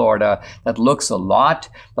college in Florida that looks a lot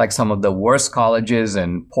like some of the worst colleges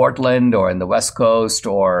in Portland or in the West Coast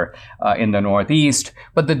or in the Northeast.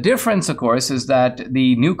 But the difference, of course, is that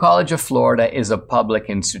the New College of Florida is a public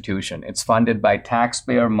institution. It's funded by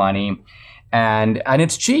taxpayer money. And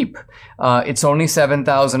it's cheap. It's only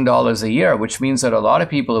 $7,000 a year, which means that a lot of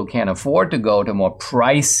people who can't afford to go to more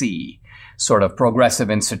pricey sort of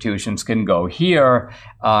progressive institutions can go here,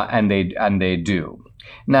 and they do.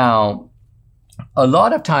 Now, a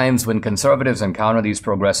lot of times when conservatives encounter these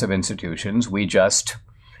progressive institutions, we just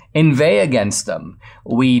inveigh against them.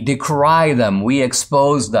 We decry them. We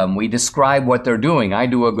expose them. We describe what they're doing. I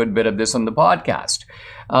do a good bit of this on the podcast.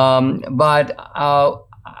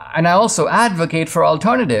 And I also advocate for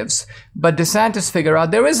alternatives. But DeSantis figure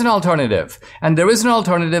out there is an alternative. And there is an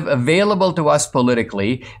alternative available to us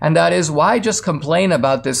politically. And that is, why just complain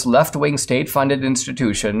about this left-wing state-funded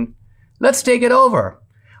institution? Let's take it over.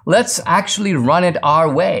 Let's actually run it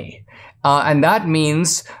our way. And that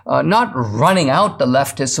means not running out the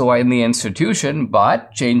leftists who are in the institution,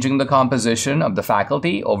 but changing the composition of the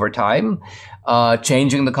faculty over time,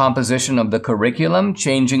 changing the composition of the curriculum,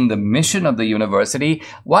 changing the mission of the university.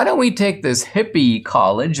 Why don't we take this hippie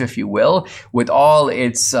college, if you will, with all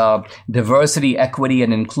its diversity, equity,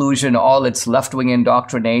 and inclusion, all its left-wing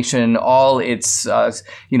indoctrination, all its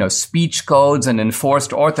speech codes and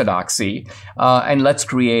enforced orthodoxy, and let's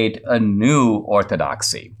create a new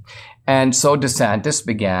orthodoxy. And so DeSantis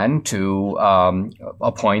began to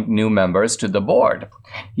appoint new members to the board.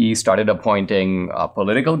 He started appointing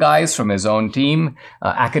political guys from his own team,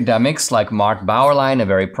 academics like Mark Bauerlein, a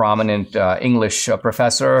very prominent English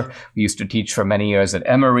professor who used to teach for many years at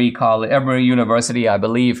Emory University, I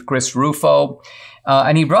believe, Chris Rufo.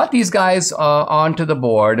 And he brought these guys onto the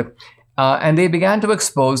board, and they began to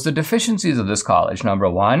expose the deficiencies of this college. Number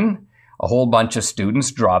one, a whole bunch of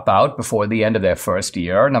students drop out before the end of their first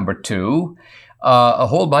year. Number two, a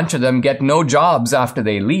whole bunch of them get no jobs after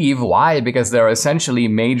they leave. Why? Because they're essentially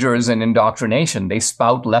majors in indoctrination. They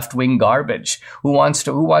spout left-wing garbage. Who wants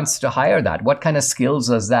to hire that? What kind of skills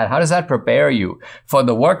does that? How does that prepare you for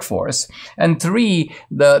the workforce? And three,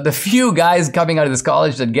 the few guys coming out of this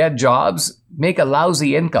college that get jobs make a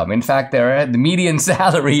lousy income. In fact, the median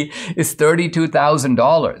salary is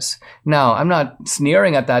 $32,000. Now, I'm not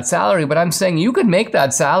sneering at that salary, but I'm saying you could make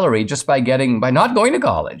that salary just by not going to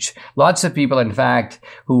college. Lots of people, in fact,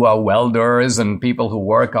 who are welders and people who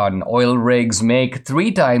work on oil rigs make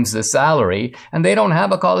 3 times the salary, and they don't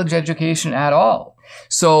have a college education at all.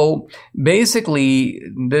 So basically,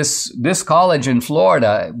 this college in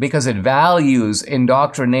Florida, because it values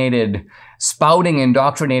spouting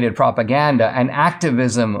indoctrinated propaganda and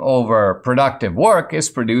activism over productive work, is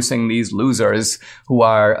producing these losers who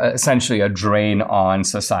are essentially a drain on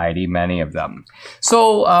society, many of them.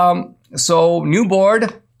 So new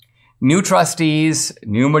board, new trustees,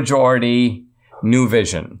 new majority, new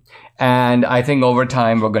vision. And I think over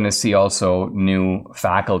time, we're going to see also new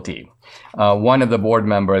faculty. One of the board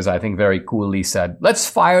members, I think, very coolly said, let's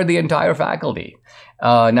fire the entire faculty.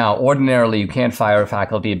 Now, ordinarily, you can't fire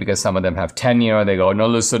faculty because some of them have tenure. They go, no,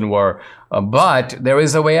 listen, but there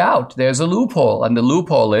is a way out. There's a loophole. And the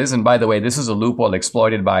loophole is, and by the way, this is a loophole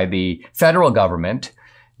exploited by the federal government,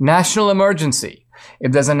 national emergency.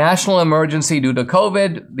 If there's a national emergency due to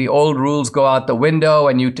COVID, the old rules go out the window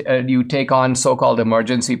and you take on so-called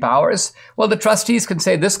emergency powers. Well, the trustees can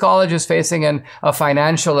say this college is facing a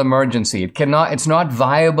financial emergency. It's not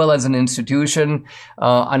viable as an institution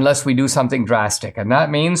unless we do something drastic. And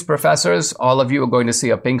that means, professors, all of you are going to see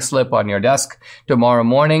a pink slip on your desk tomorrow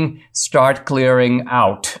morning. Start clearing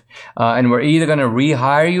out. And we're either going to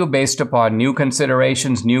rehire you based upon new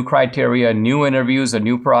considerations, new criteria, new interviews, a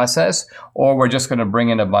new process, or we're just going to bring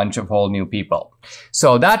in a bunch of whole new people.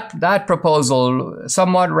 So that proposal,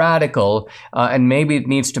 somewhat radical, and maybe it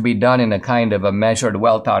needs to be done in a kind of a measured,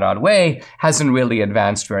 well thought out way, hasn't really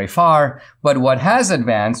advanced very far. But what has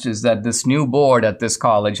advanced is that this new board at this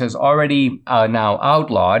college has already now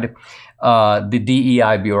outlawed the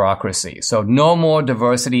DEI bureaucracy. So no more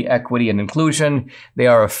diversity, equity, and inclusion. They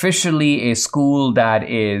are officially a school that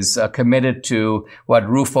is committed to what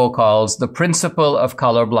Rufo calls the principle of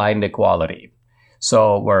colorblind equality.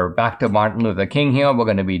 So we're back to Martin Luther King here. We're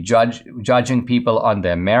going to be judging people on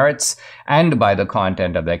their merits and by the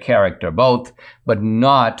content of their character, both, but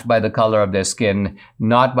not by the color of their skin,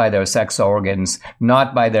 not by their sex organs,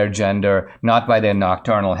 not by their gender, not by their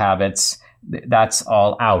nocturnal habits. That's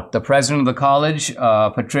all out. The president of the college,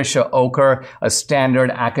 Patricia Oker, a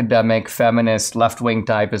standard academic, feminist, left-wing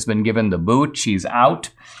type, has been given the boot. She's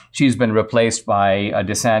out. She's been replaced by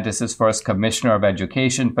DeSantis' first commissioner of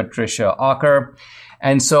education, Patricia Oker.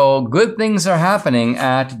 And so good things are happening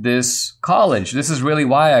at this college. This is really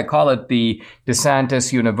why I call it the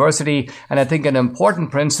DeSantis University. And I think an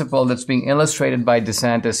important principle that's being illustrated by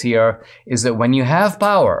DeSantis here is that when you have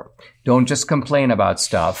power, don't just complain about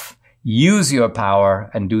stuff. Use your power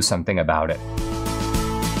and do something about it.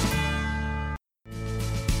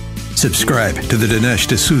 Subscribe to the Dinesh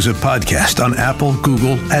D'Souza podcast on Apple,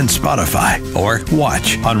 Google, and Spotify, or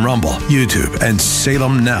watch on Rumble, YouTube, and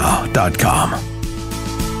SalemNow.com.